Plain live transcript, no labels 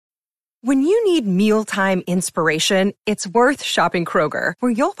When you need mealtime inspiration, it's worth shopping Kroger,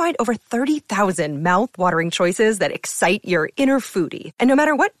 where you'll find over 30,000 mouth-watering choices that excite your inner foodie. And no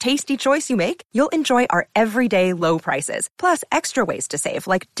matter what tasty choice you make, you'll enjoy our everyday low prices, plus extra ways to save,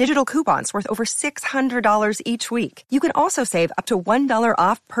 like digital coupons worth over $600 each week. You can also save up to $1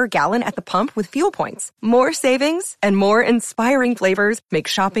 off per gallon at the pump with fuel points. More savings and more inspiring flavors make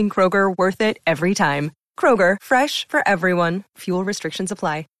shopping Kroger worth it every time. Kroger, fresh for everyone. Fuel restrictions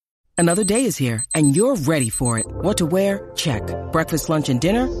apply. Another day is here, and you're ready for it. What to wear? Check. Breakfast, lunch, and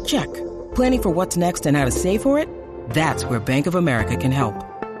dinner? Check. Planning for what's next and how to save for it? That's where Bank of America can help.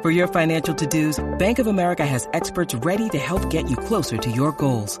 For your financial to-dos, Bank of America has experts ready to help get you closer to your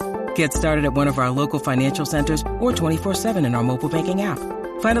goals. Get started at one of our local financial centers or 24/7 in our mobile banking app.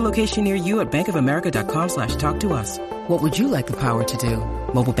 Find a location near you at bankofamerica.com/talktous. What would you like the power to do?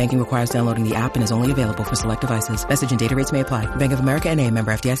 Mobile banking requires downloading the app and is only available for select devices. Message and data rates may apply. Bank of America N.A.,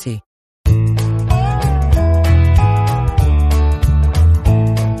 member FDIC.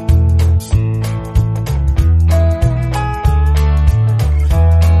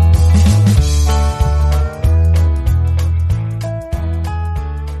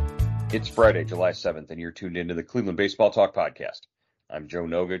 It's Friday, July 7th, and you're tuned into the Cleveland Baseball Talk Podcast. I'm Joe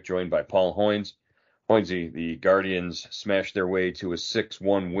Noga, joined by Paul Hoynes. Hoynesy, the Guardians smashed their way to a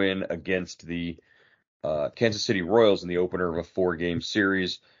 6-1 win against the Kansas City Royals in the opener of a 4-game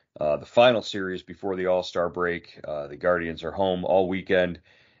series. The final series before the All-Star break. The Guardians are home all weekend,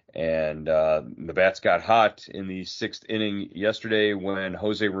 and the bats got hot in the 6th inning yesterday when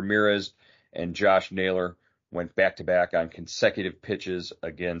Jose Ramirez and Josh Naylor went back-to-back on consecutive pitches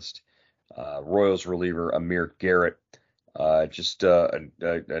against Royals reliever Amir Garrett. Just a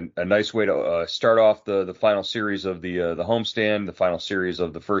nice way to start off the final series of the homestand, the final series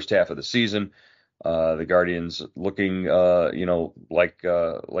of the first half of the season. The Guardians looking, like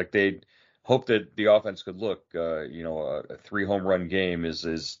they'd hope that the offense could look. A 3-home run game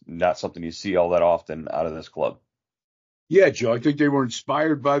is not something you see all that often out of this club. Yeah, Joe, I think they were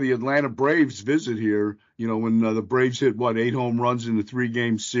inspired by the Atlanta Braves visit here. When the Braves hit, 8 home runs in the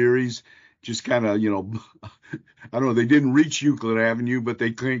 3-game series. Just kind of, I don't know, they didn't reach Euclid Avenue, but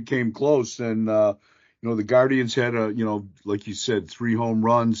they came close. And, the Guardians had, like you said, 3 home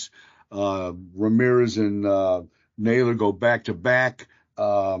runs. Ramirez and Naylor go back-to-back.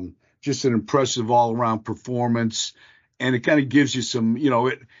 Just an impressive all-around performance. And it kind of gives you some,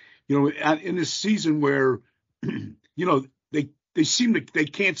 in this season where, they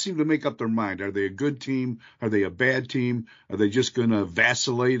can't seem to make up their mind. Are they a good team? Are they a bad team? Are they just going to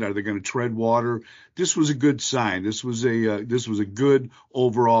vacillate? Are they going to tread water? This was a good sign. This was a good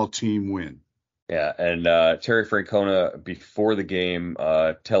overall team win. Yeah, and Terry Francona before the game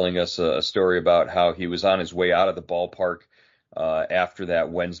telling us a story about how he was on his way out of the ballpark after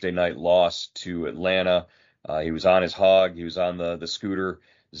that Wednesday night loss to Atlanta. He was on his hog. He was on the scooter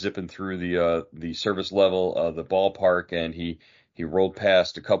zipping through the service level of the ballpark, and he rolled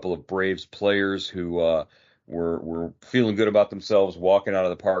past a couple of Braves players who were feeling good about themselves, walking out of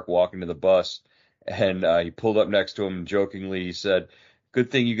the park, walking to the bus, and he pulled up next to him and jokingly he said,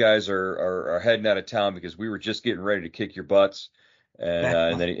 "Good thing you guys are heading out of town because we were just getting ready to kick your butts."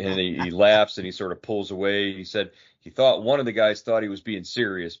 And then he laughs and he sort of pulls away. He said he thought one of the guys thought he was being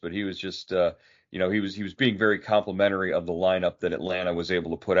serious, but he was just he was being very complimentary of the lineup that Atlanta was able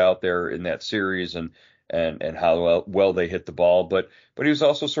to put out there in that series and how well they hit the ball. But he was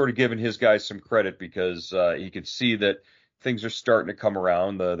also sort of giving his guys some credit because he could see that things are starting to come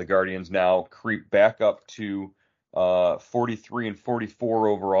around. The Guardians now creep back up to 43 and 44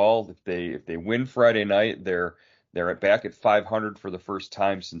 overall. If they win Friday night, they're back at 500 for the first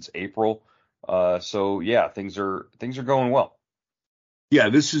time since April. So yeah, things are going well. Yeah,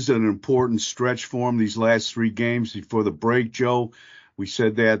 this is an important stretch for them, these last 3 games before the break, Joe. We've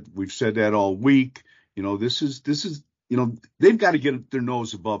said that all week. This is they've got to get their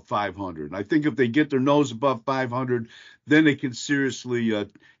nose above 500. And I think if they get their nose above 500, then they can seriously,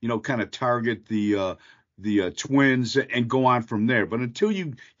 kind of target the Twins and go on from there. But until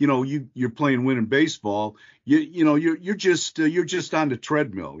you're playing winning baseball, you're just on the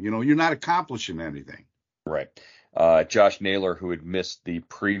treadmill. You're not accomplishing anything. Right. Josh Naylor, who had missed the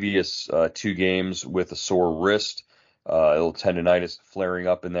previous 2 games with a sore wrist, a little tendonitis flaring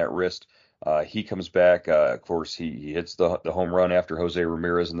up in that wrist. He comes back. Of course, he hits the home run after Jose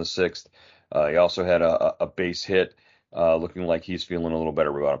Ramirez in the 6th. He also had a base hit, looking like he's feeling a little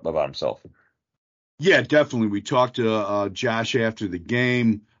better about himself. Yeah, definitely. We talked to Josh after the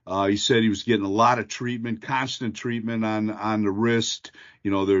game. He said he was getting a lot of treatment, constant treatment on the wrist.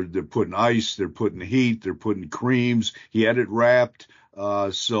 They're putting ice, they're putting heat, they're putting creams. He had it wrapped.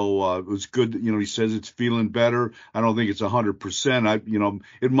 So it was good. He says it's feeling better. I don't think it's 100%.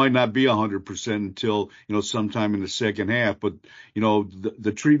 It might not be 100% until, sometime in the second half. But,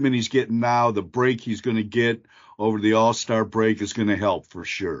 the treatment he's getting now, the break he's going to get over the All-Star break is going to help for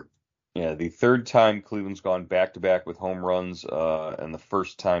sure. Yeah, the third time Cleveland's gone back-to-back with home runs, and the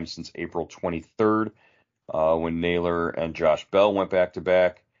first time since April 23rd, when Naylor and Josh Bell went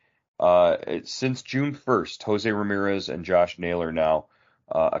back-to-back. Since June 1st, Jose Ramirez and Josh Naylor now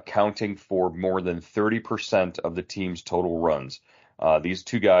accounting for more than 30% of the team's total runs. These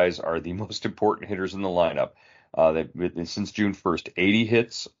two guys are the most important hitters in the lineup. Since June 1st, 80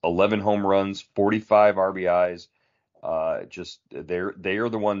 hits, 11 home runs, 45 RBIs. They are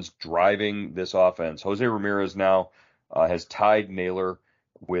the ones driving this offense. Jose Ramirez now has tied Naylor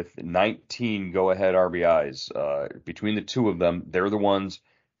with 19 go-ahead RBIs. Between the two of them, they're the ones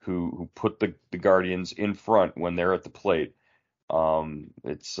who put the Guardians in front when they're at the plate.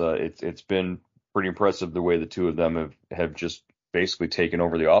 It's been pretty impressive the way the two of them have just basically taken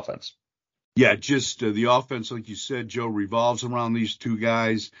over the offense. Yeah, just the offense, like you said, Joe, revolves around these two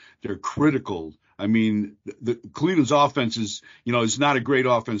guys. They're critical. I mean, the Cleveland's offense is not a great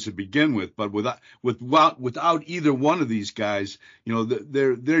offense to begin with, but without either one of these guys,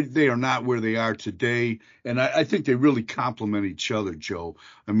 they are not where they are today. And I think they really complement each other, Joe.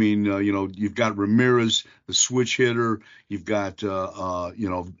 I mean, you've got Ramirez, the switch hitter. You've got,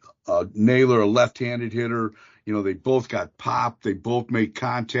 Naylor, a left-handed hitter. They both got pop. They both make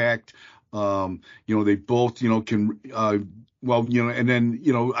contact. They both, can, and then,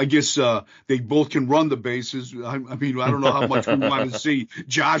 I guess they both can run the bases. I mean, I don't know how much we want to see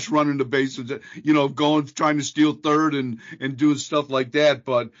Josh running the bases, trying to steal third and doing stuff like that.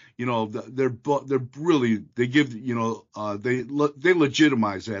 But, they're really, they give, they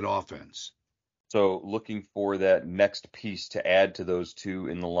legitimize that offense. So looking for that next piece to add to those two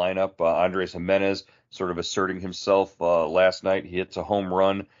in the lineup, Andrés Giménez sort of asserting himself last night. He hits a home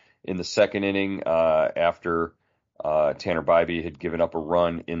run in the second inning after Tanner Bybee had given up a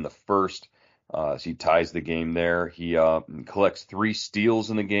run in the first. So he ties the game there. He collects 3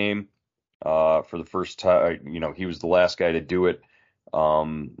 steals in the game for the first time. He was the last guy to do it.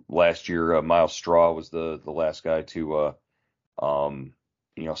 Last year, Miles Straw was the last guy to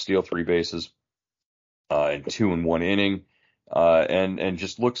steal 3 bases in 2 in 1 inning. And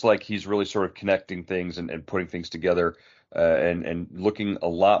just looks like he's really sort of connecting things and putting things together and looking a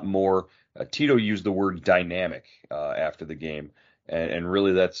lot more. Tito used the word dynamic after the game, and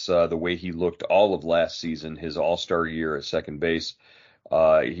really that's the way he looked all of last season, his All-Star year at second base.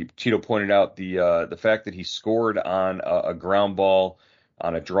 Tito pointed out the fact that he scored on a ground ball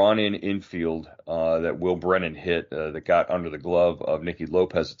on a drawn-in infield that Will Brennan hit that got under the glove of Nicky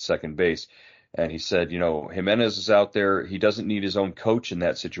Lopez at second base. And he said, Giménez is out there. He doesn't need his own coach in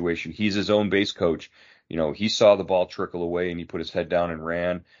that situation. He's his own base coach. He saw the ball trickle away and he put his head down and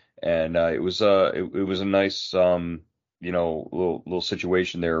ran. And it was a nice, little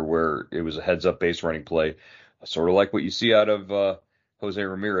situation there where it was a heads up base running play, sort of like what you see out of Jose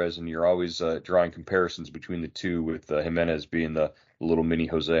Ramirez. And you're always drawing comparisons between the two, with Giménez being the little mini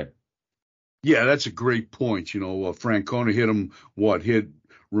Jose. Yeah, that's a great point. Francona hit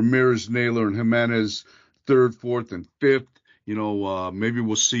Ramirez, Naylor, and Giménez third, fourth, and fifth. Maybe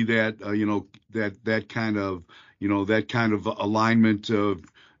we'll see that, that kind of alignment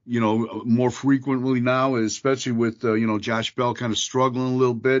more frequently now, especially with, Josh Bell kind of struggling a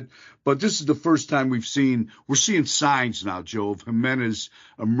little bit. But this is the first time we're seeing signs now, Joe, of Giménez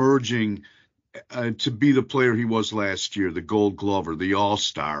emerging to be the player he was last year, the Gold Glover, the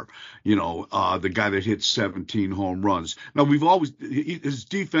All-Star, the guy that hit 17 home runs. Now his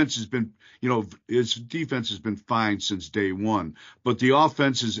defense has been fine since day one, but the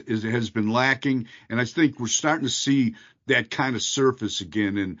offense has been lacking, and I think we're starting to see that kind of surface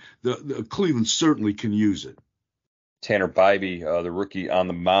again, and the Cleveland certainly can use it. Tanner Bybee, the rookie on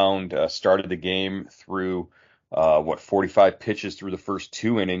the mound, started the game through 45 pitches through the first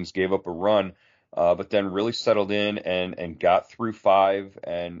 2 innings, gave up a run, but then really settled in and got through 5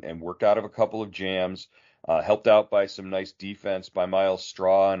 and worked out of a couple of jams, helped out by some nice defense by Miles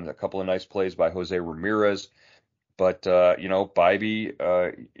Straw and a couple of nice plays by Jose Ramirez. But,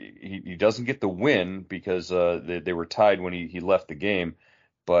 Bybee, he doesn't get the win because they were tied when he left the game.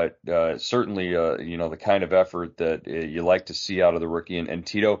 But certainly, the kind of effort that you like to see out of the rookie. And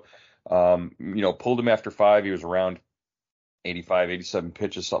Tito, pulled him after 5. He was around 85, 87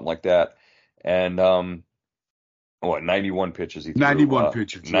 pitches, something like that. And 91 pitches he threw. 91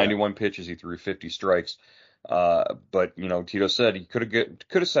 pitches. 91 pitches. He threw 50 strikes. But Tito said he could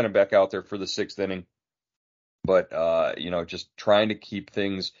have sent him back out there for the 6th inning. but just trying to keep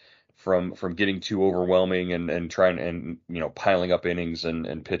things from getting too overwhelming and trying and piling up innings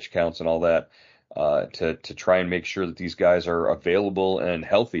and pitch counts and all that, to try and make sure that these guys are available and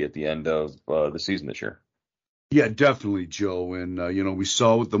healthy at the end of the season this year. Yeah, definitely, Joe. And we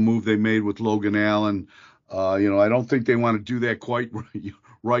saw what the move they made with Logan Allen. I don't think they want to do that quite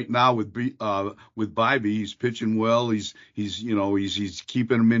right now with Bybee. He's pitching well. He's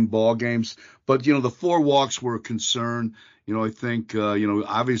keeping him in ball games. But the 4 walks were a concern. I think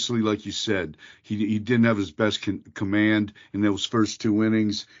obviously, like you said, he didn't have his best command in those first 2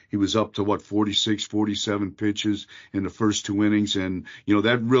 innings. He was up to 46, 47 pitches in the first 2 innings, and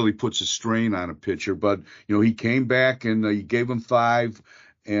that really puts a strain on a pitcher. But he came back and he gave him 5.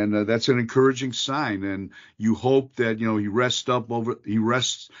 And that's an encouraging sign. And you hope that he rests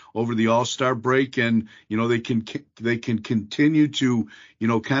over the All-Star break, and they can continue to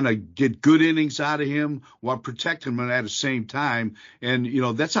kind of get good innings out of him while protecting him at the same time. And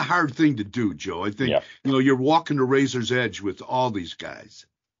that's a hard thing to do, Joe. I think you're walking the razor's edge with all these guys.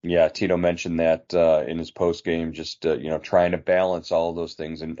 Yeah, Tito mentioned that in his post game, just trying to balance all of those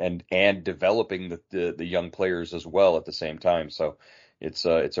things and developing the young players as well at the same time. So it's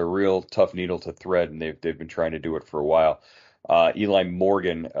a real tough needle to thread, and they've been trying to do it for a while. Eli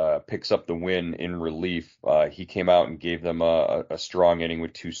Morgan picks up the win in relief. He came out and gave them a strong inning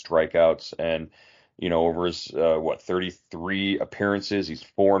with 2 strikeouts, and over his 33 appearances, he's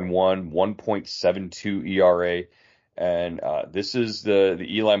 4-1, 1.72 ERA. And this is the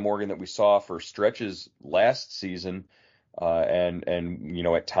Eli Morgan that we saw for stretches last season, and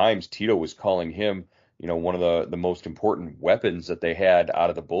at times Tito was calling him one of the most important weapons that they had out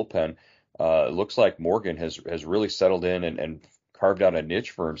of the bullpen. It looks like Morgan has really settled in and carved out a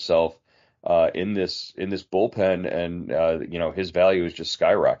niche for himself in this bullpen, and his value is just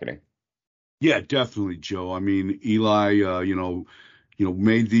skyrocketing. Yeah, definitely, Joe. I mean, Eli,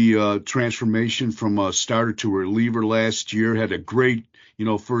 made the transformation from a starter to a reliever last year. Had a great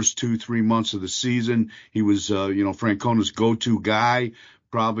first 2-3 months of the season. He was Francona's go-to guy.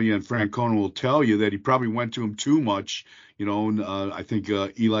 Probably, and Francona will tell you that he probably went to him too much. I think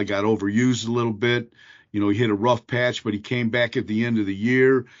Eli got overused a little bit. He hit a rough patch, but he came back at the end of the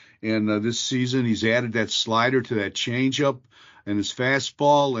year. And this season, he's added that slider to that changeup and his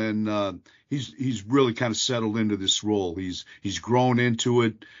fastball, and he's really kind of settled into this role. He's grown into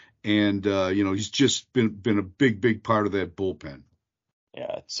it, and he's just been a big part of that bullpen.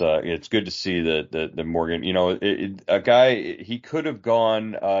 Yeah, it's good to see the Morgan. A guy, he could have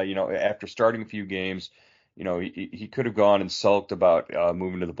gone. After starting a few games, he could have gone and sulked about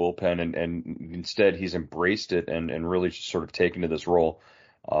moving to the bullpen, and instead he's embraced it and really just sort of taken to this role.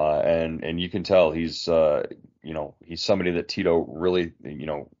 And you can tell he's somebody that Tito really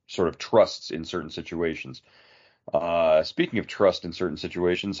sort of trusts in certain situations. Speaking of trust in certain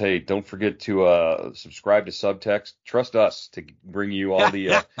situations, hey, don't forget to subscribe to Subtext. Trust us to bring you all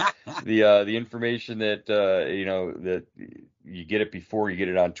the the information that that you get it before you get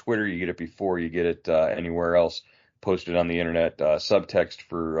it on Twitter, you get it before you get it anywhere else posted on the internet. Subtext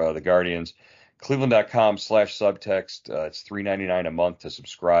for the Guardians, Cleveland.com/subtext. It's $3.99 a month to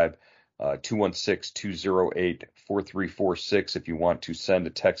subscribe. 216-208-4346 if you want to send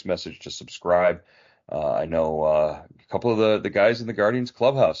a text message to subscribe. I know a couple of the guys in the Guardians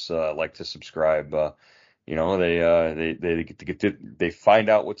clubhouse like to subscribe. They find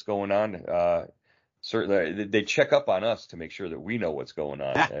out what's going on. Certainly, they check up on us to make sure that we know what's going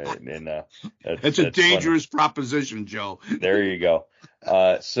on. It's a dangerous proposition, Joe. There you go.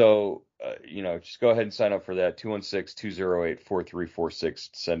 So just go ahead and sign up for that. 216-208-4346.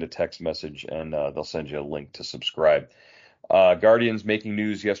 Send a text message, and they'll send you a link to subscribe. Guardians making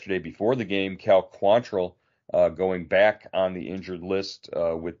news yesterday before the game. Cal Quantrill going back on the injured list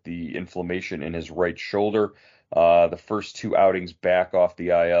with the inflammation in his right shoulder. The first 2 outings back off the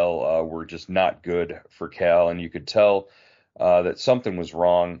IL were just not good for Cal, and you could tell that something was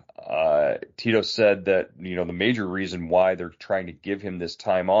wrong. Tito said that the major reason why they're trying to give him this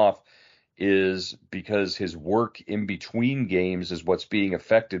time off is because his work in between games is what's being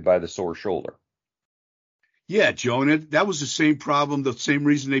affected by the sore shoulder. Yeah, Joe, and that was the same problem, the same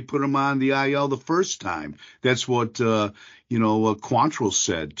reason they put him on the IL the first time. That's what,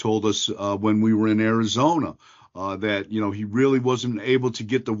 Quantrill told us when we were in Arizona, that, he really wasn't able to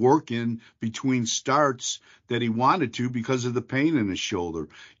get the work in between starts that he wanted to because of the pain in his shoulder.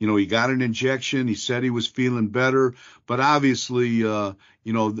 He got an injection. He said he was feeling better, but obviously,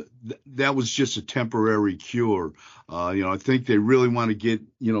 that was just a temporary cure. I think they really want to get,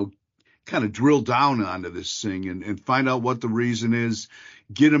 kind of drill down onto this thing and find out what the reason is,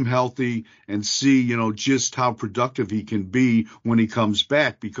 get him healthy, and see, just how productive he can be when he comes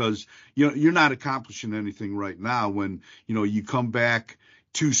back. Because, you're not accomplishing anything right now when, you come back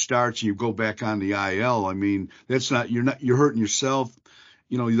 2 starts and you go back on the IL. I mean, you're hurting yourself.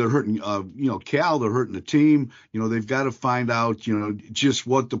 They're hurting, Cal, they're hurting the team. They've got to find out, just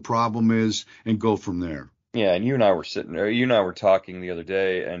what the problem is and go from there. Yeah, and you and I were talking the other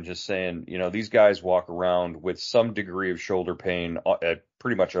day and just saying, these guys walk around with some degree of shoulder pain at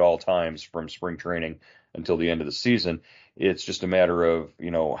pretty much at all times from spring training until the end of the season. It's just a matter of,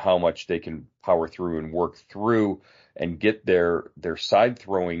 how much they can power through and work through and get their side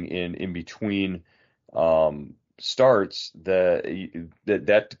throwing in between starts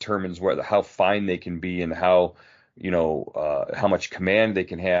that determines how fine they can be and how much command they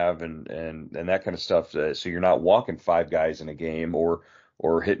can have and that kind of stuff. So you're not walking 5 guys in a game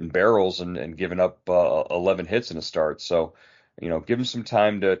or hitting barrels and giving up 11 hits in a start. So, give him some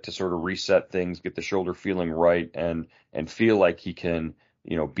time to sort of reset things, get the shoulder feeling right and feel like he can,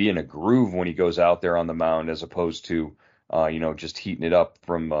 be in a groove when he goes out there on the mound as opposed to, just heating it up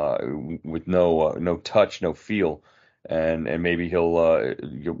from with no touch, no feel. And maybe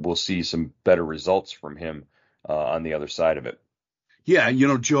we'll see some better results from him on the other side of it. Yeah,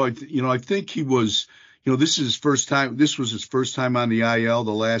 Joe, I think he was, this is his first time. This was his first time on the IL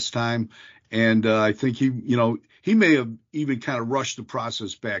the last time. And I think he may have even kind of rushed the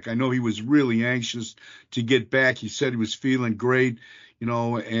process back. I know he was really anxious to get back. He said he was feeling great,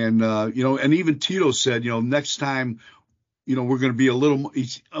 and even Tito said, next time, we're going to be a little, he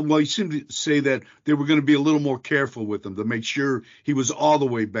seemed to say that they were going to be a little more careful with him to make sure he was all the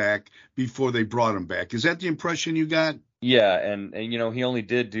way back before they brought him back. Is that the impression you got? Yeah. And he only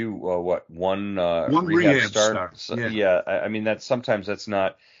did do one rehab start. So, yeah. I mean, sometimes that's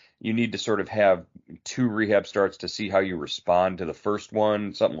not, you need to sort of have 2 rehab starts to see how you respond to the first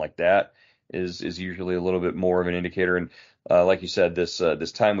one. Something like that is usually a little bit more of an indicator. And like you said, this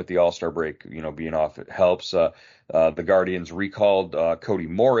time with the All-Star break, being off, it helps. The Guardians recalled Cody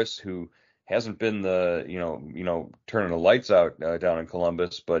Morris, who hasn't been turning the lights out down in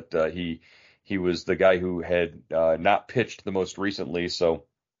Columbus, but he was the guy who had not pitched the most recently, so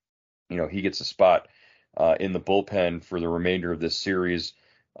he gets a spot in the bullpen for the remainder of this series.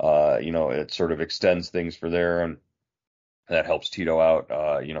 It sort of extends things for there, and that helps Tito out.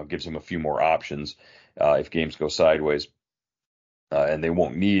 Gives him a few more options if games go sideways. And they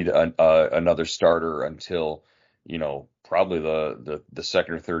won't need another starter until, probably the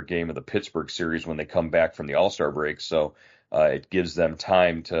second or third game of the Pittsburgh series when they come back from the All-Star break. So it gives them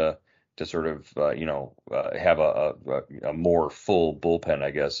time to sort of, have a more full bullpen,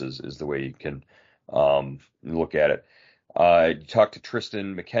 I guess, is the way you can look at it. I talked to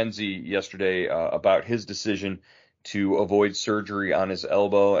Tristan McKenzie yesterday about his decision to avoid surgery on his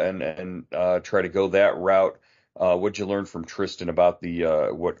elbow and try to go that route. What'd you learn from Tristan about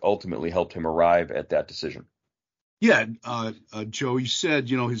what ultimately helped him arrive at that decision? Yeah, Joe, he said,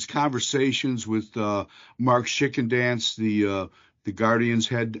 his conversations with Mark Schickendance, the Guardians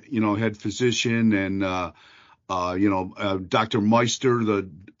head physician, and Dr. Meister, the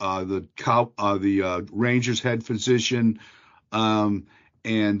Rangers head physician, they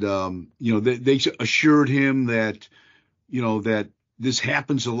assured him that that this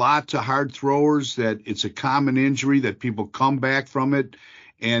happens a lot to hard throwers, that it's a common injury, that people come back from it,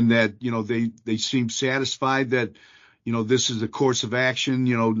 and that they seem satisfied that this is a course of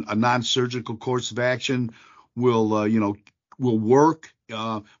action, a non-surgical course of action will work.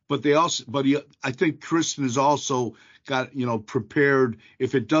 But I think Kristen has also got prepared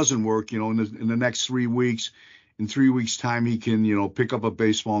if it doesn't work. In the next 3 weeks. In 3 weeks' time, he can, pick up a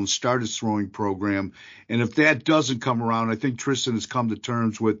baseball and start his throwing program. And if that doesn't come around, I think Tristan has come to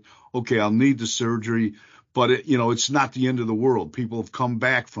terms with, okay, I'll need the surgery, but it's not the end of the world. People have come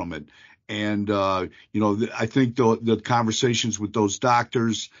back from it. And, I think the conversations with those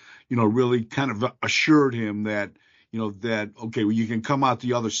doctors, really kind of assured him that, okay, well, you can come out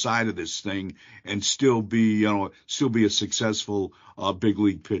the other side of this thing and still be a successful big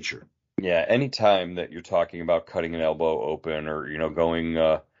league pitcher. Yeah, anytime that you're talking about cutting an elbow open or,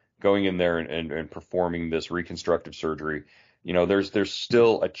 going in there and performing this reconstructive surgery, there's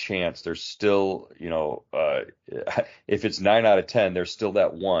still a chance. There's still, if it's 9 out of 10, there's still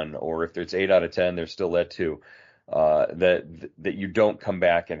that 1, or if it's 8 out of 10, there's still that 2, that you don't come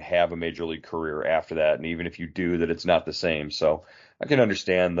back and have a major league career after that. And even if you do, that it's not the same. So I can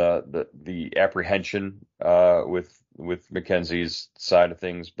understand the apprehension with McKenzie's side of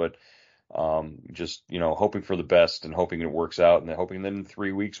things, but Just, hoping for the best and hoping it works out, and then hoping that in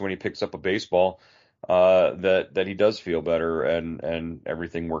 3 weeks when he picks up a baseball, that he does feel better and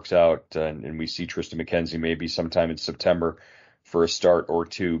everything works out, and we see Tristan McKenzie maybe sometime in September for a start or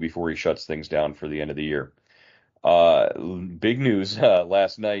two before he shuts things down for the end of the year. Big news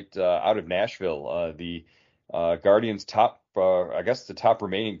last night out of Nashville. The Guardians' top, I guess the top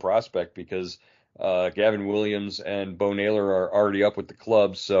remaining prospect, because Gavin Williams and Bo Naylor are already up with the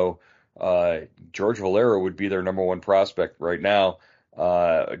club. So George Valera would be their number one prospect right now.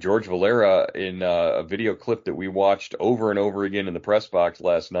 George Valera, in a video clip that we watched over and over again in the press box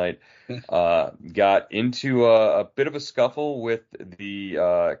last night, got into a bit of a scuffle with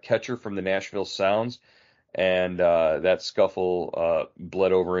the catcher from the Nashville Sounds. And that scuffle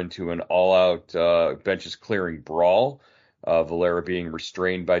bled over into an all-out benches clearing brawl. Valera being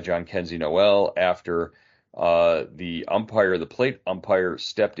restrained by John Kenzie Noel after the plate umpire,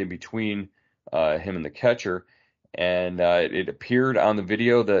 stepped in between him and the catcher. And it appeared on the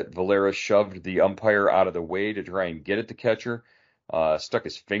video that Valera shoved the umpire out of the way to try and get at the catcher, stuck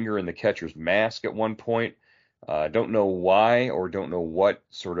his finger in the catcher's mask at one point. Don't know why or don't know what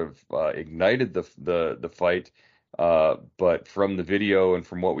sort of ignited the fight, but from the video and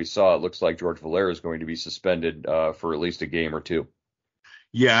from what we saw, it looks like George Valera is going to be suspended for at least a game or two.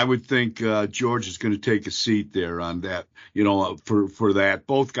 Yeah, I would think George is going to take a seat there on that, for that.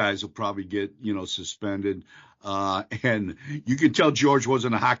 Both guys will probably get, suspended. And you can tell George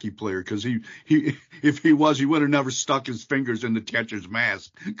wasn't a hockey player, because if he was, he would have never stuck his fingers in the catcher's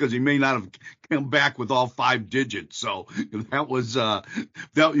mask, because he may not have come back with all 5 digits. So that was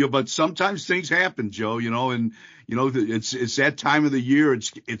but sometimes things happen, Joe, and it's that time of the year.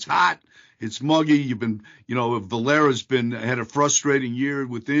 It's hot. It's muggy. You've been, Valera's had a frustrating year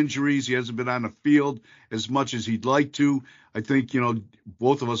with injuries. He hasn't been on the field as much as he'd like to. I think,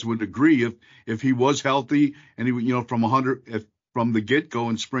 both of us would agree if he was healthy and he, from the get-go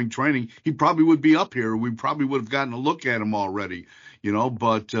in spring training, he probably would be up here. We probably would have gotten a look at him already,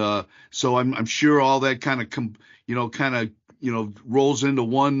 but so I'm sure all that kind of rolls into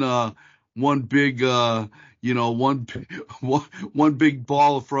one big one big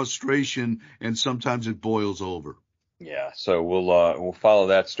ball of frustration, and sometimes it boils over. Yeah, so we'll follow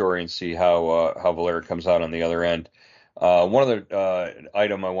that story and see how Valera comes out on the other end. One other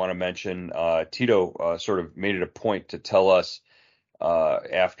item I want to mention: Tito sort of made it a point to tell us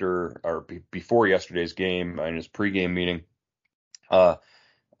before yesterday's game in his pregame meeting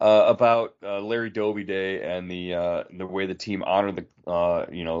about Larry Doby Day and the way the team honored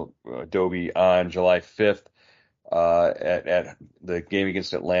Doby on July 5th. At the game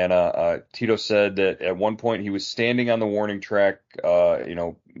against Atlanta, Tito said that at one point he was standing on the warning track,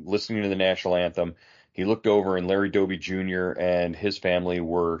 listening to the national anthem. He looked over and Larry Doby Jr. and his family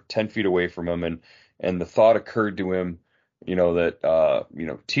were 10 feet away from him, and the thought occurred to him, that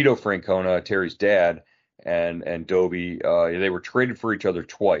Tito Francona, Terry's dad, and Doby, they were traded for each other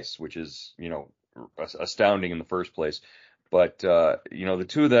twice, which is astounding in the first place. But the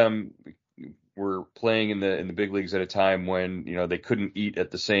two of them were playing in the big leagues at a time when they couldn't eat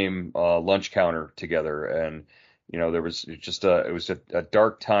at the same lunch counter together, and there was just it was a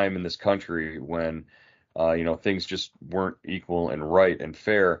dark time in this country when things just weren't equal and right and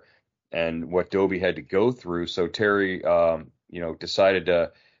fair, and what Doby had to go through. So Terry decided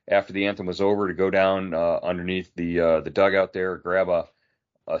to, after the anthem was over, to go down underneath the dugout there, grab a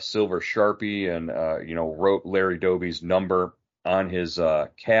silver Sharpie, and wrote Larry Doby's number on his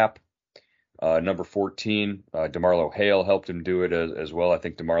cap. Number 14, DeMarlo Hale helped him do it as well. I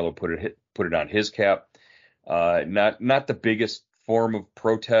think DeMarlo put it on his cap. Not the biggest form of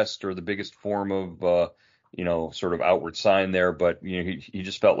protest or the biggest form of sort of outward sign there, but he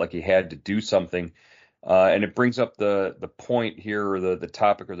just felt like he had to do something. And it brings up the point here, or the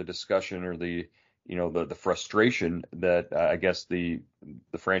topic, or the discussion, or the frustration that I guess the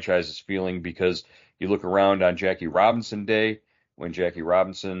franchise is feeling, because you look around on Jackie Robinson Day, when Jackie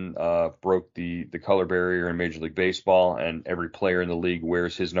Robinson broke the color barrier in Major League Baseball, and every player in the league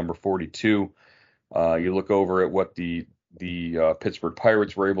wears his number 42. You look over at what the Pittsburgh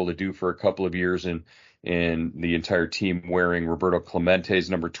Pirates were able to do for a couple of years, in the entire team wearing Roberto Clemente's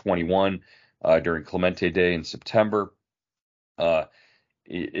number 21 during Clemente Day in September.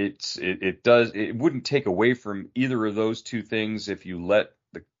 It wouldn't take away from either of those two things if you let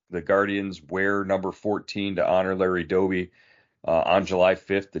the Guardians wear number 14 to honor Larry Doby on July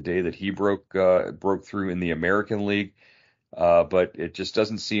 5th, the day that he broke through in the American League. But it just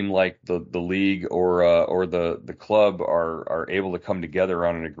doesn't seem like the league or the club are able to come together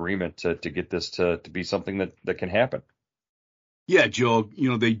on an agreement to get this to be something that can happen. Yeah, Joe,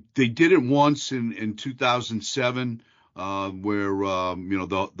 they did it once in 2007, where,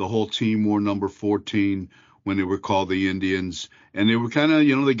 the whole team wore number 14 when they were called the Indians. And they were kind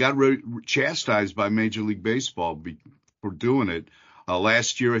of, they got chastised by Major League Baseball for doing it.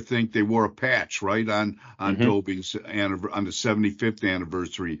 Last year, I think they wore a patch, right, on Hmm. Dobie's on the 75th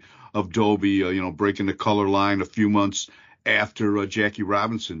anniversary of Dobie, breaking the color line a few months after Jackie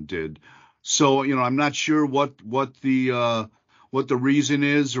Robinson did. So, I'm not sure what the reason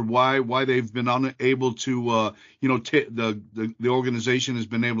is or why they've been unable to the organization has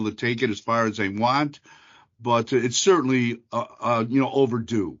been able to take it as far as they want, but it's certainly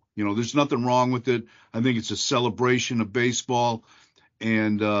overdue. There's nothing wrong with it. I think it's a celebration of baseball,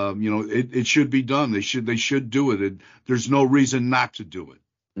 and it should be done. They should do it. There's no reason not to do it.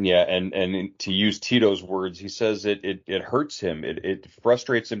 Yeah, and to use Tito's words, he says it hurts him. It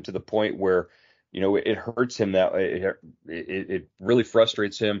frustrates him to the point where, it hurts him that it really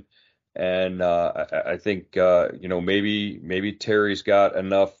frustrates him. And I think maybe Terry's got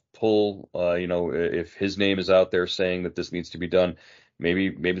enough pull. If his name is out there saying that this needs to be done, maybe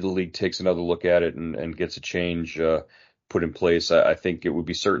the league takes another look at it and gets a change put in place. I think it would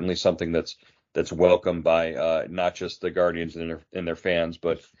be certainly something that's welcomed by not just the Guardians and their fans,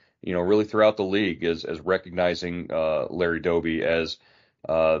 but really throughout the league as recognizing Larry Doby as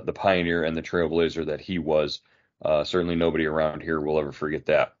the pioneer and the trailblazer that he was. Certainly nobody around here will ever forget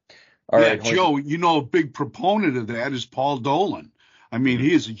that. All Yeah, right, Hoynes. Joe, a big proponent of that is Paul Dolan. I mean, Mhm.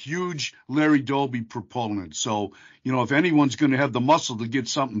 he is a huge Larry Doby proponent. So, if anyone's going to have the muscle to get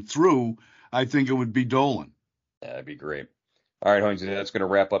something through, I think it would be Dolan. That'd be great. All right, Hoynes, that's going to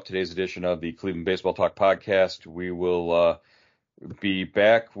wrap up today's edition of the Cleveland Baseball Talk podcast. We will be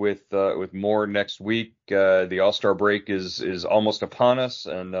back with more next week. The All-Star break is almost upon us,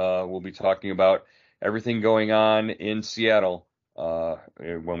 and we'll be talking about everything going on in Seattle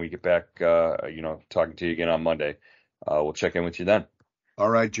when we get back. Talking to you again on Monday. We'll check in with you then. All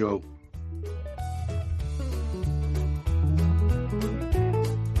right, Joe.